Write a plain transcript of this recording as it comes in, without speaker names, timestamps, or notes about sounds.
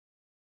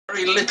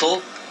Very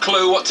little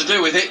clue what to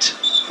do with it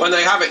when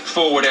they have it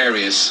forward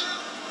areas.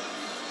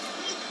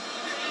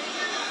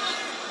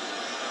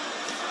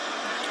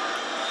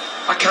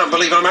 I can't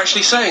believe I'm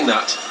actually saying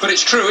that, but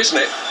it's true, isn't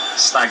it?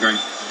 Staggering.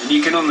 And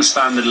you can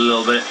understand it a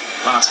little bit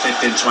last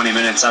 15-20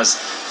 minutes as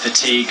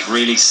fatigue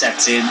really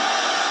sets in.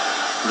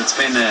 But it's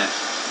been a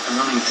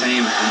running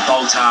theme in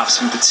both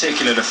halves, in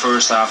particular the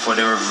first half, where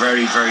they were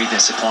very, very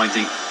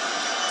disappointing.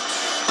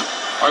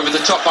 Over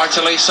the top by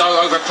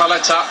Tolisso, over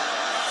Paletta.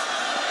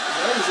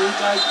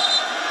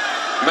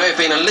 May have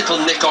been a little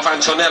nick off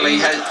Antonelli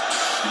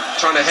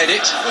trying to head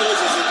it.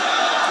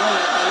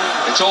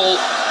 It's all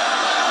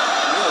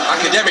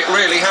academic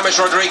really. James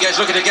Rodriguez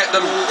looking to get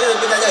them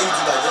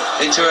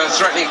into a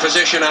threatening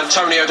position.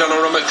 Antonio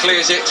Donnarumma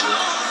clears it.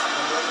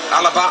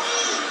 Alaba.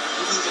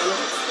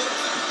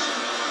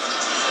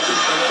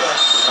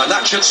 And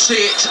that should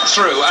see it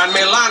through, and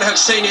Milan have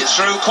seen it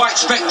through quite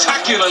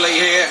spectacularly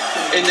here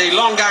in the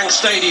Longang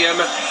Stadium.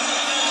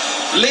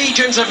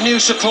 Legions of new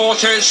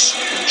supporters,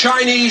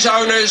 Chinese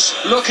owners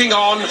looking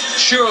on,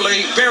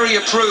 surely very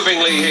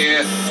approvingly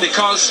here,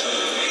 because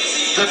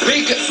the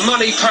big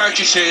money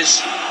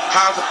purchases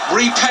have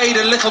repaid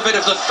a little bit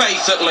of the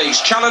faith at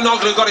least.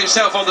 Çalhanoğlu got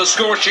himself on the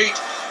score sheet,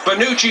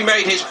 Bonucci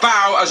made his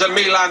bow as a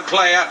Milan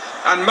player,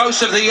 and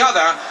most of the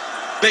other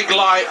big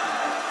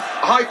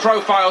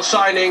high-profile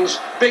signings,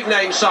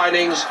 big-name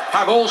signings,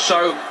 have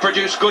also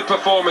produced good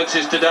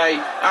performances today.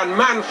 And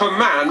man for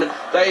man,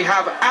 they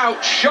have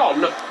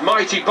outshone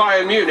mighty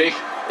Bayern Munich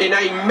in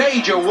a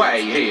major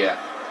way here.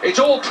 It's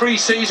all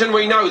pre-season,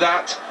 we know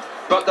that,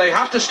 but they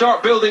have to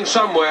start building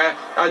somewhere,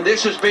 and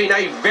this has been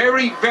a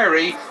very,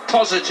 very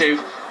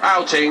positive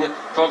outing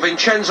for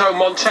Vincenzo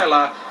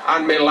Montella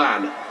and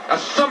Milan. A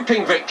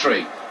thumping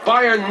victory.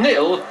 Bayern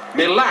 0,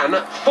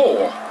 Milan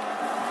 4.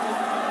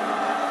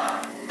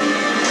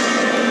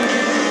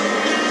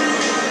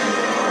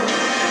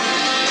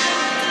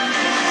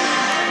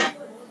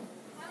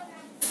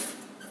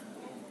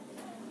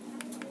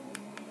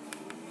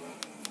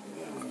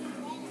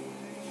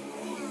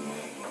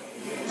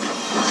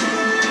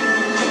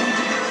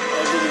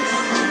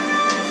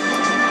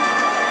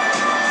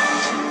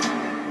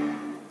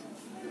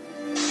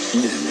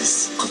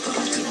 لامس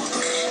قطرات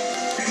المطر،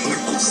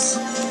 ارقص،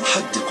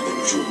 حدق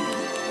بالنجوم،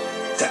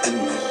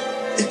 تأمل،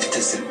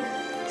 ابتسم،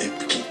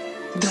 ابكي،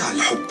 دع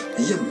الحب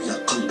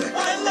يملأ قلبك.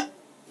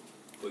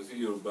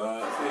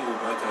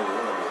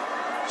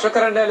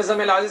 شكرا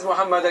للزميل العزيز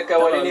محمد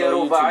كواليني.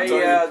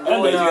 رباعية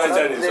دون رد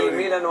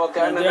للميلان،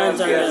 وكأننا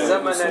في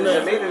الزمن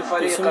الجميل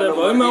الفريق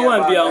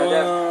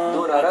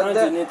دون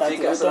رد في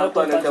كأس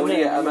الأبطال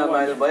الدولية أمام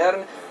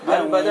البايرن.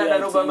 هل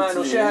بدأنا ربما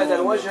نشاهد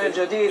الوجه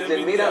الجديد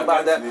للميلان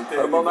بعد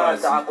ربما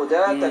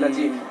التعاقدات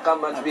التي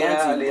قامت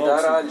بها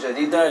الإدارة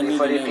الجديدة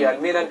لفريق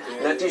الميلان؟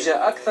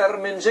 نتيجة أكثر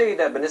من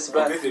جيدة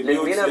بالنسبة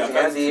للميلان في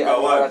هذه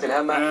المباراة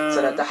الهامة.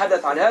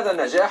 سنتحدث عن هذا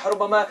النجاح،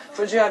 ربما في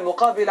الجهة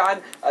المقابلة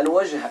عن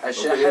الوجه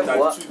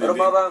الشاحب،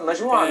 وربما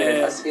مجموعة من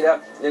الأسئلة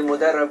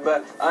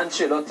للمدرب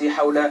أنشيلوتي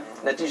حول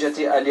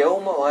نتيجة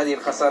اليوم وهذه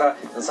الخسارة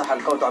إن صح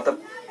القول تعتبر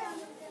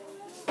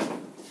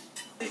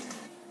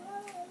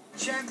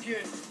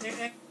champion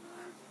in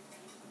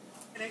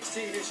NXT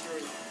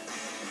history.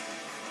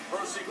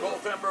 Percy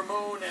Goldember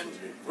Moon and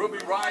Ruby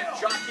Riott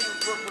jockeying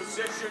for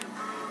position.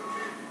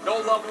 No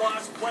love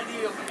lost, plenty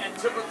of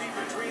antipathy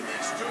between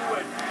these two.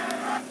 And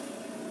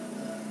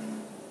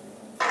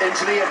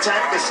into the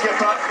attack, the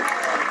skipper.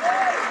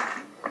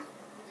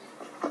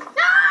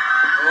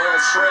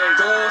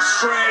 All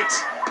straight.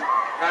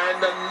 And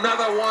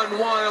another one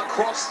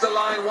across the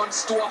line, one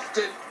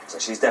wafted. So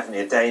she's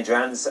definitely a danger.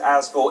 And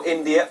as for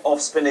India,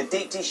 off-spinner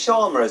Deepti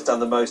Sharma has done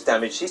the most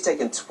damage. She's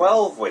taken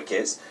 12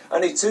 wickets.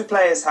 Only 2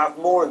 players have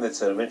more in the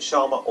tournament.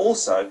 Sharma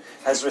also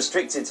has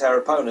restricted her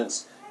opponents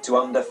to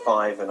under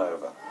 5 and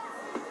over.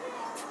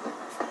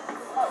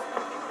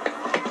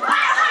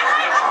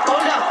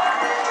 Hold up.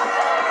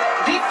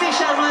 Deepti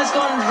Sharma has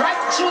gone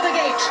right through the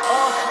gate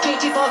of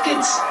Katie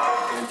Perkins.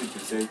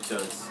 20%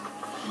 chance.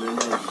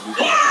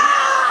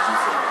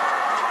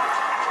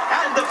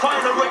 And the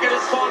final wicket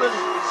has fallen.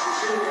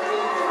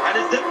 And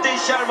it's Deepti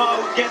Sharma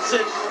who gets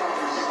it.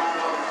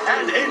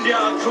 And India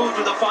are through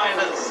to the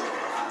finals.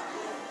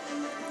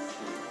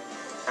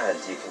 And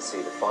you can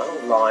see the final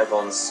live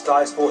on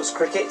Sky Sports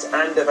Cricket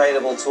and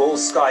available to all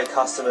Sky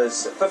customers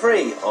for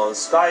free on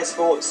Sky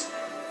Sports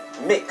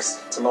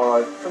Mixed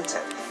tomorrow from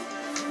 10.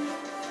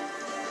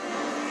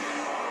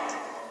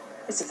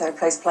 It's the third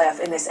place playoff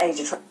in this age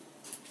of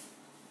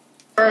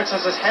Burns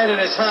has his head in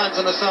his hands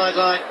on the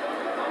sideline.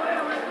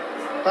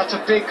 That's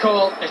a big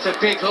call. It's a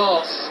big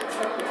loss.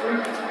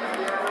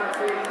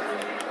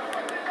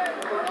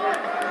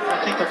 I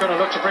think they're going to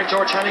look to bring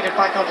George Hannigan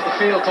back onto the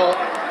field, Paul.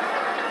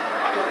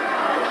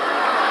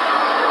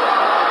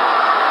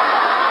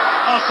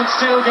 Austin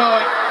still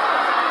going.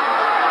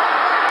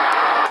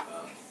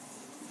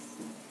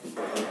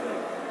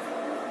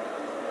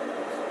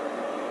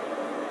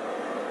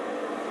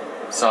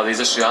 Sad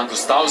izašli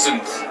Andrus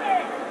Townsend.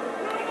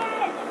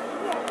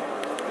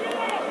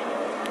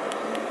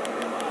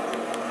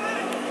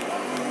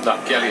 Da,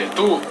 Kelly je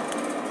tu.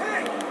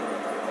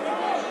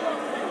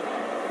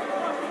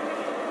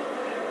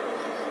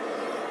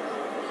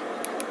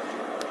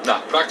 Da,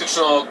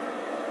 praktično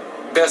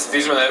 10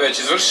 izmena je već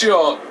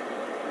izvršio.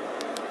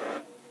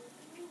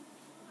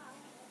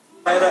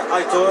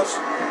 Aitor,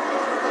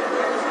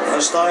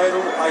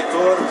 rasteiro,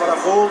 Aitor para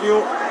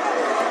Julio,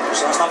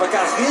 já estava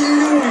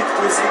Carrilho e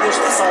depois ainda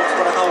este salto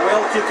para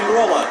Nauel que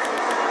atirou a bola.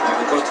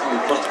 O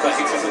corte de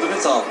Carrilho foi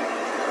fundamental.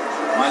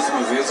 Mais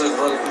uma vez a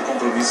rodada com um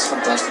compromisso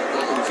fantástico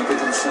pela equipa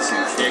de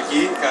defensivos. E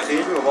aqui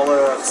Carrilho, a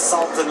bola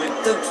ressalta no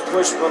entanto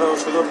depois para o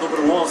jogador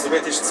número 11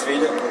 Betis de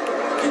Sevilha,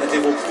 que ainda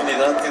teve a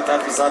oportunidade de tentar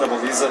pisar a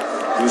baliza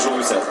do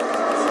Júlio César.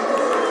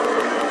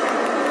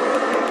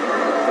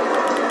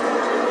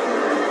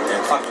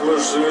 De facto,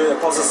 hoje,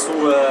 após a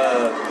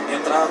sua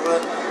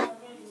entrada,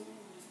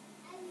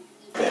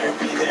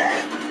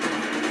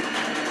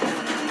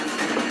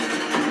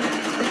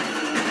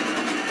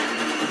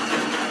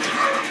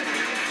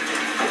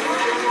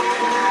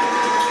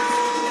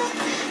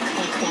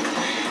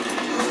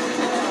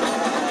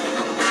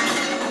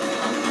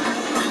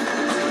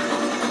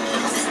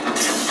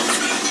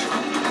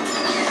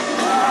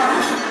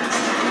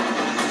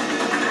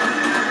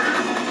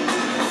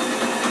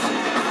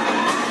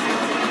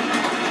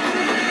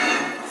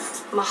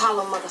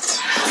 Mahalo, mother.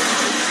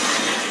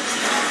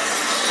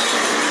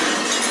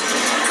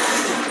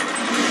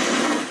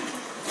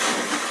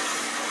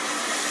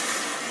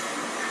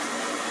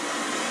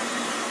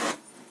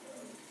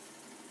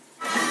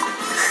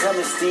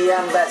 خمس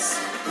ايام بس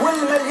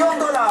والمليون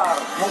دولار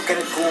ممكن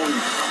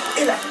تكون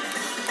إلك.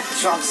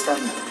 شو عم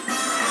تستنى؟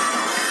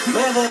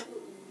 ماذا؟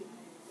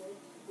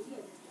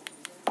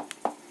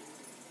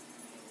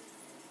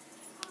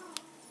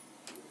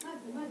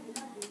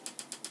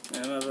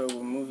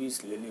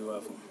 movies lele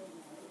wafo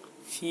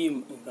film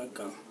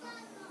nkankan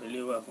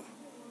lele wafo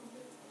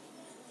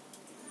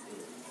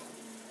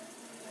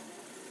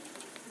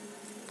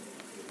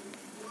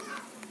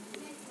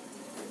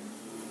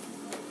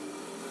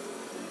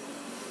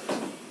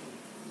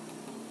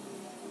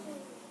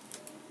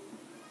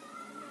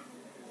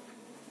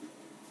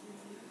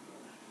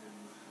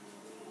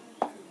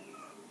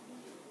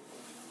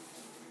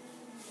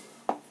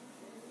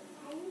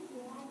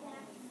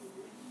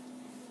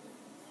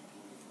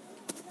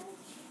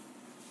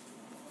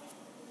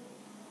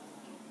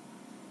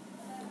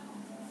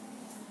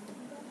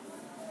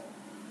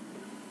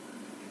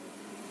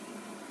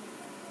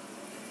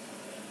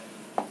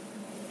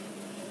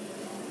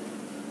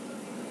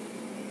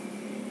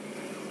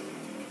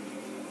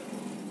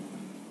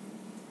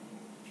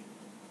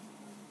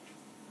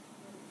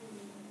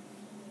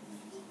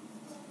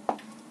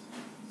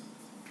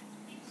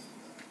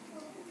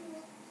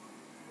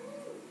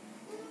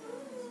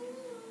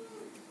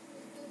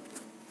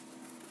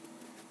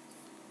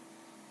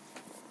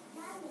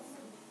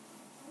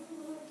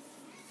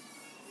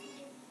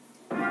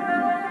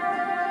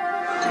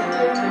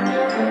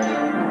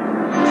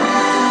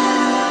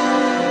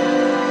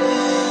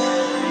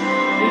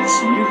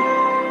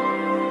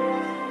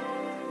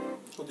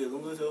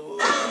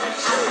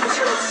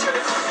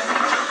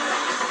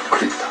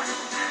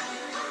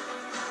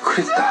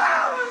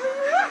그랬다.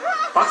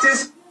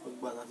 박재수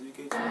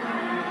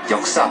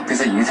역사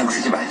앞에서 인상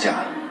쓰지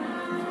말자.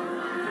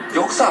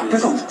 역사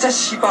앞에서 웃자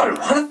씨발.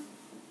 화나.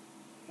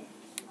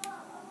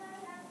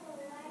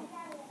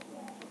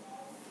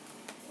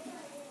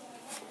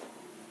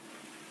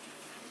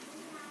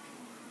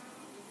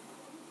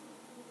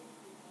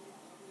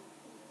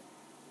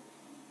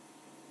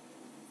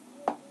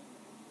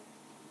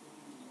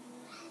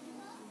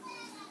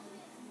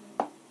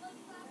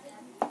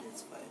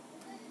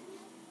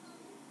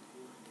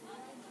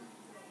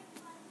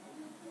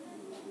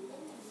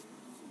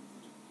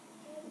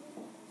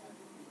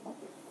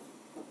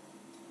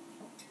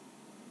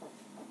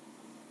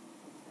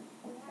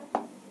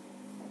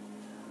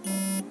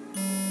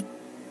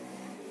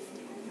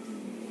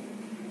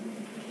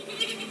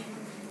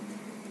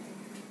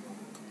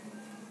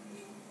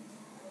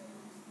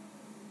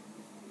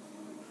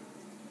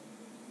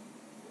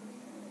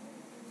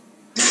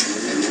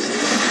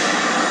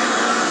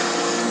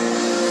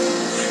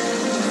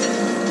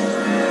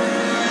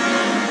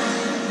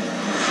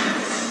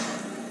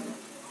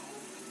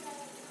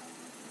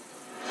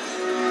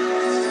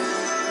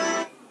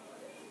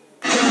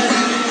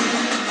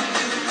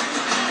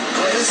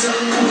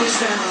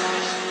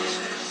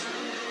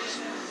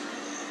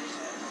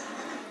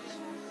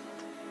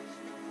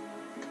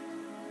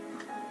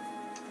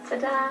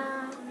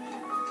 Ta-da!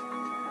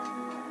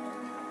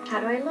 How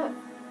do I look?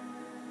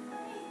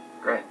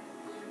 Great.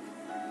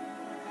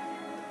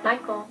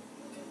 Michael.